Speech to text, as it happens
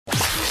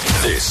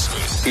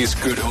This is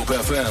Good Hope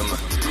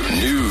FM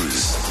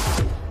News.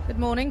 Good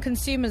morning.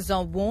 Consumers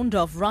are warned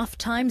of rough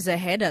times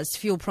ahead as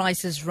fuel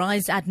prices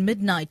rise at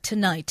midnight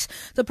tonight.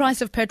 The price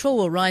of petrol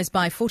will rise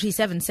by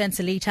 47 cents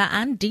a litre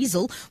and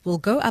diesel will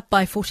go up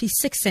by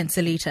 46 cents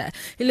a litre.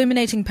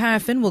 Illuminating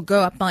paraffin will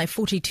go up by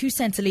 42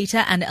 cents a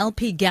litre and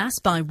LP gas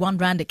by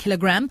R1 a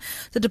kilogram.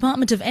 The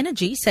Department of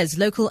Energy says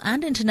local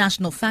and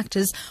international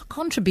factors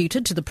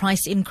contributed to the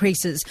price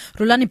increases.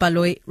 Rulani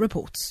Baloy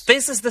reports.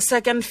 This is the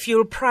second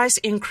fuel price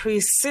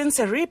increase since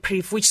a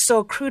reprieve which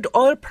saw crude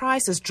oil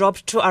prices drop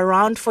to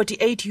around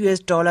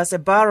 $48 a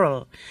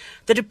barrel.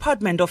 The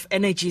Department of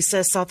Energy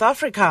says South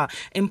Africa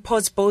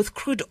imports both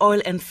crude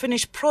oil and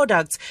finished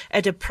products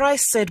at a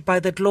price set by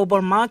the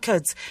global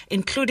markets,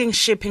 including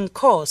shipping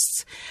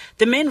costs.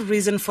 The main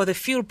reason for the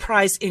fuel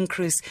price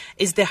increase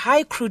is the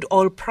high crude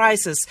oil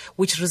prices,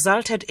 which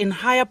resulted in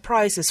higher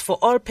prices for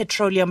all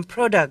petroleum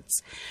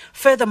products.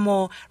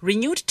 Furthermore,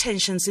 renewed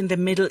tensions in the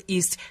Middle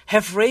East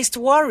have raised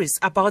worries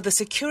about the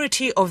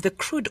security of the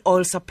crude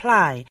oil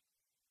supply.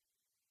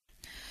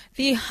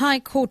 The High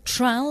Court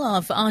trial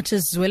of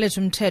artist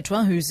Zwelithini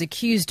Mthethwa, who's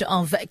accused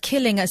of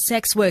killing a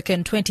sex worker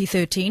in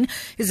 2013,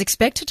 is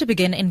expected to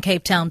begin in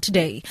Cape Town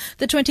today.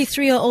 The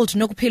 23-year-old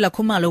Nokuphila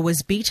Khumalo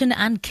was beaten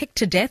and kicked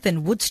to death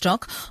in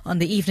Woodstock on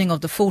the evening of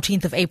the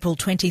 14th of April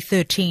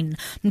 2013.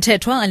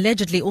 Mthethwa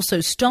allegedly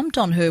also stomped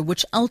on her,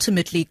 which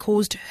ultimately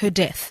caused her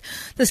death.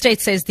 The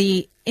state says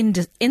the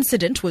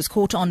incident was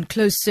caught on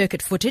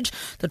closed-circuit footage.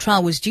 The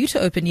trial was due to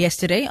open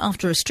yesterday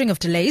after a string of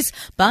delays,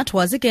 but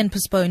was again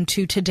postponed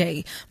to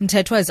today.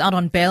 Mthethwa is out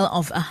on bail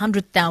of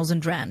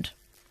 100,000 rand.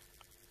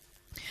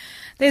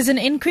 There's an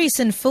increase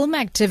in film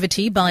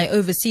activity by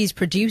overseas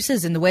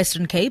producers in the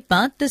Western Cape,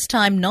 but this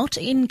time not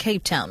in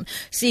Cape Town.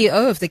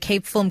 CEO of the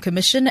Cape Film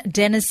Commission,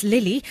 Dennis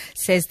Lilly,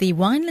 says the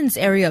Winelands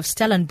area of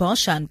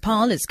Stellenbosch and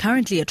Paarl is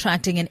currently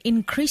attracting an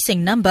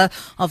increasing number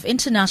of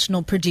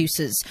international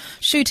producers.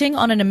 Shooting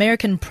on an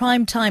American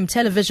primetime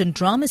television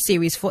drama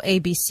series for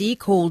ABC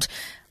called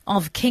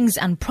Of Kings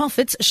and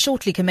Prophets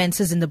shortly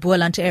commences in the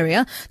Boland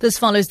area. This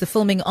follows the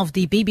filming of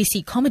the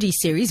BBC comedy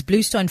series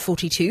Bluestone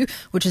 42,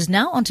 which is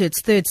now onto its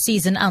third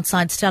season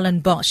outside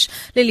Stellenbosch.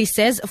 Lilly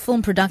says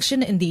film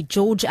production in the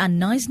George and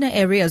Knysna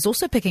area is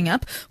also picking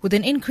up, with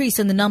an increase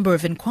in the number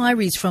of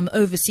inquiries from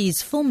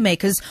overseas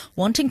filmmakers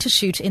wanting to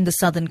shoot in the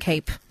Southern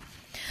Cape.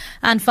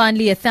 And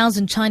finally,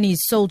 1,000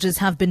 Chinese soldiers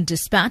have been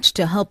dispatched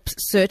to help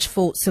search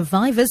for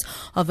survivors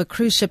of a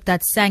cruise ship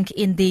that sank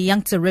in the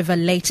Yangtze River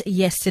late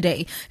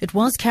yesterday. It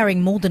was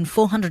carrying more than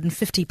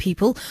 450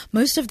 people,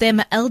 most of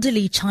them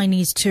elderly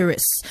Chinese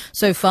tourists.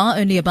 So far,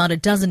 only about a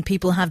dozen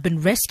people have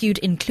been rescued,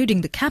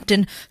 including the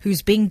captain,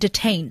 who's being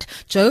detained.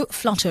 Joe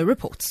Flotto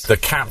reports. The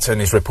captain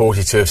is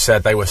reported to have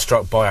said they were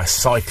struck by a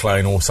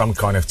cyclone or some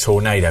kind of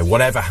tornado.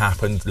 Whatever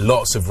happened,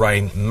 lots of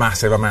rain,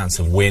 massive amounts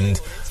of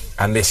wind,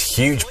 and this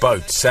huge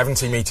boat,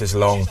 70 metres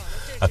long,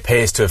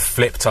 appears to have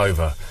flipped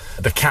over.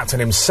 The captain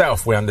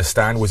himself, we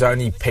understand, was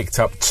only picked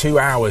up 2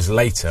 hours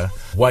later,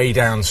 way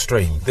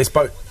downstream. This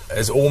boat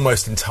has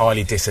almost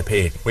entirely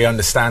disappeared. We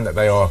understand that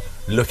they are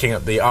looking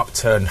at the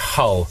upturned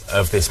hull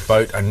of this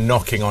boat and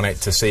knocking on it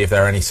to see if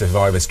there are any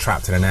survivors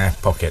trapped in an air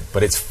pocket.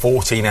 But it's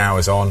 14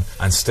 hours on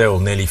and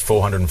still nearly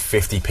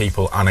 450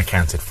 people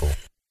unaccounted for.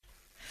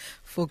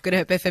 For Good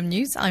Hope FM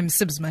News, I'm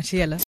Sibs Matiela.